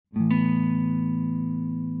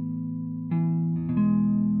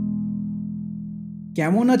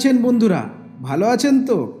কেমন আছেন বন্ধুরা? ভালো আছেন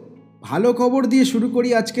তো? ভালো খবর দিয়ে শুরু করি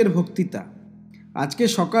আজকের বক্তৃতা। আজকে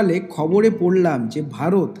সকালে খবরে পড়লাম যে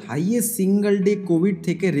Bharat highest single day Covid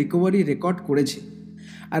থেকে রিকভারি রেকর্ড করেছে।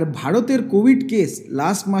 আর ভারতের কোভিড কেস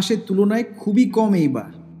লাস্ট মাসের তুলনায় খুবই কম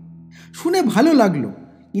এইবার। শুনে ভালো লাগলো,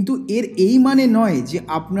 কিন্তু এর এই মানে নয় যে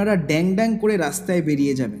আপনারা ড্যাং ড্যাং করে রাস্তায়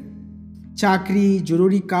বেরিয়ে যাবেন। চাকরি,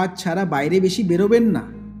 জরুরি কাজ ছাড়া বাইরে বেশি বেরোবেন না।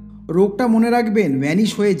 রোগটা মনে রাখবেন ভ্যানিশ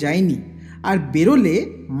হয়ে যায়নি। আর বেরোলে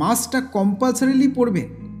মাস্কটা কম্পালসারিলি পরবেন।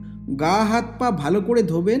 গা হাত পা ভালো করে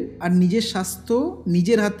ধোবেন আর নিজের স্বাস্থ্য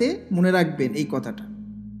নিজের হাতে মনে রাখবেন এই কথাটা।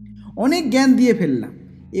 অনেক জ্ঞান দিয়ে ফেললাম,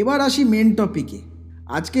 এবার আসি মেন টপিকে।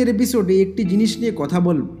 আজকের এপিসোডে একটি জিনিস নিয়ে কথা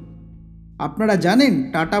বলবো। আপনারা জানেন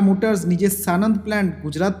টাটা মোটরস নিজের সানন্দ প্ল্যান্ট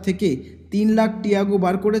গুজরাট থেকে 3 লাখ টিয়াগো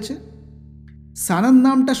বার করেছে। সানন্দ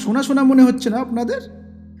নামটা শোনা শোনা মনে হচ্ছে না আপনাদের?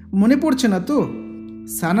 মনে পড়ছে না তো?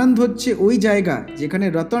 সানন্দ হচ্ছে ওই জায়গা যেখানে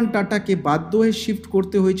রতন টাটাকে বাধ্য হয়ে শিফট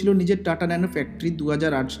করতে হয়েছিল নিজের টাটা ন্যানো ফ্যাক্টরি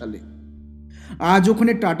 2008 সালে। আজ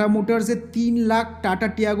ওখানে টাটা মোটরসের 3 লাখ টাটা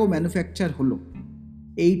টিয়াগো ম্যানুফ্যাকচার হলো।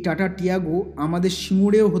 এই টাটা টিয়াগো আমাদের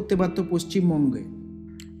সিঙ্গুরেও হতে পারত পশ্চিমবঙ্গে,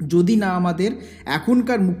 যদি না আমাদের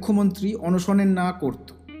এখনকার মুখ্যমন্ত্রী অনশনের না করত।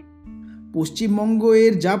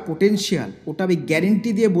 পশ্চিমবঙ্গের যা পোটেনশিয়াল ওটা আমি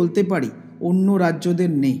গ্যারেন্টি দিয়ে বলতে পারি অন্য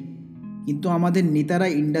রাজ্যদের নেই। কিন্তু আমাদের নেতারা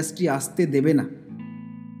ইন্ডাস্ট্রি আসতে দেবে না।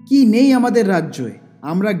 কি নেই আমাদের রাজ্যে?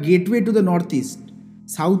 আমরা gateway to the North East.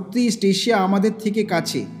 South East Asia আমাদের থেকে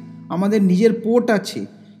কাছে। আমাদের নিজের পোর্ট আছে,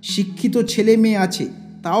 শিক্ষিত ছেলে মেয়ে আছে।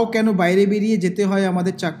 তাও কেন বাইরে বেরিয়ে যেতে হয়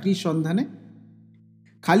আমাদের চাকরির সন্ধানে?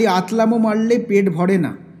 খালি আতলামো মারলে পেট ভরে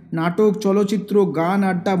না। নাটক, চলচ্চিত্র, গান,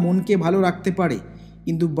 আড্ডা মনকে ভালো রাখতে পারে,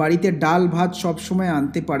 কিন্তু বাড়িতে ডাল ভাত সবসময়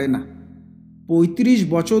আনতে পারে না। 35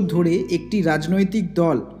 বছর ধরে একটি রাজনৈতিক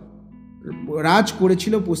দল রাজ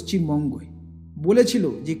করেছিল পশ্চিমবঙ্গে। বলেছিল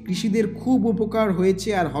যে কৃষিদের খুব উপকার হয়েছে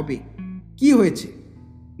আর হবে। কি হয়েছে?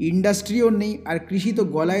 ইন্ডাস্ট্রিও নেই, আর কৃষি তো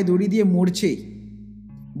গলায় দড়ি দিয়ে মরছেই।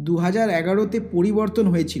 2011তে পরিবর্তন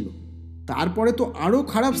হয়েছিল, তারপরে তো আরও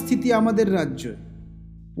খারাপ স্থিতি আমাদের রাজ্যে।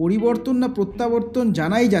 পরিবর্তন না প্রত্যাবর্তন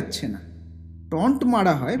জানাই যাচ্ছে না। টন্ট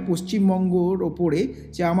মারা হয় পশ্চিমবঙ্গর ওপরে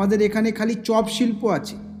যে আমাদের এখানে খালি চপ শিল্প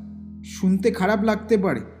আছে। শুনতে খারাপ লাগতে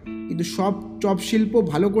পারে, কিন্তু সব চপ শিল্প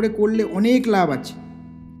ভালো করে করলে অনেক লাভ আছে।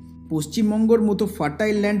 পশ্চিমবঙ্গর মতো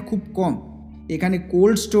ফার্টাইল ল্যান্ড খুব কম। এখানে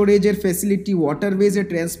কোল্ড স্টোরেজের ফ্যাসিলিটি, ওয়াটারওয়েজের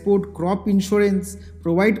ট্রান্সপোর্ট, ক্রপ ইন্স্যুরেন্স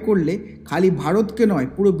প্রোভাইড করলে খালি ভারতকে নয়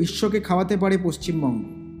পুরো বিশ্বকে খাওয়াতে পারে পশ্চিমবঙ্গ।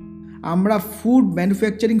 আমরা ফুড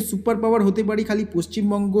ম্যানুফ্যাকচারিং সুপার পাওয়ার হতে পারি খালি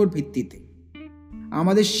পশ্চিমবঙ্গর ভিত্তিতে।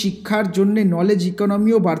 আমাদের শিক্ষার জন্যে নলেজ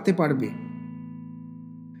ইকোনমিও বাড়তে পারবে।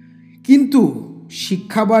 কিন্তু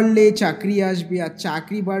শিক্ষা বাড়লে চাকরি আসবে, আর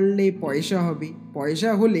চাকরি বাড়লে পয়সা হবে।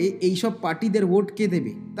 পয়সা হলে এইসব পার্টিদের ভোট কে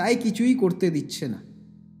দেবে? তাই কিছুই করতে দিচ্ছে না।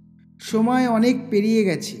 সময় অনেক পেরিয়ে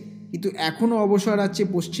গেছে, কিন্তু এখনও অবসর আছে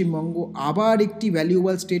পশ্চিমবঙ্গ আবার একটি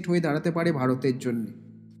ভ্যালুয়েবল স্টেট হয়ে দাঁড়াতে পারে ভারতের জন্য।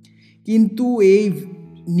 কিন্তু এই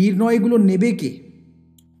নির্ণয়গুলো নেবে কে?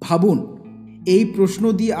 ভাবুন। এই প্রশ্ন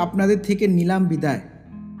দিয়ে আপনাদের থেকে নিলাম বিদায়।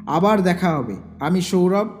 আবার দেখা হবে। আমি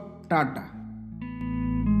সৌরভ। টাটা।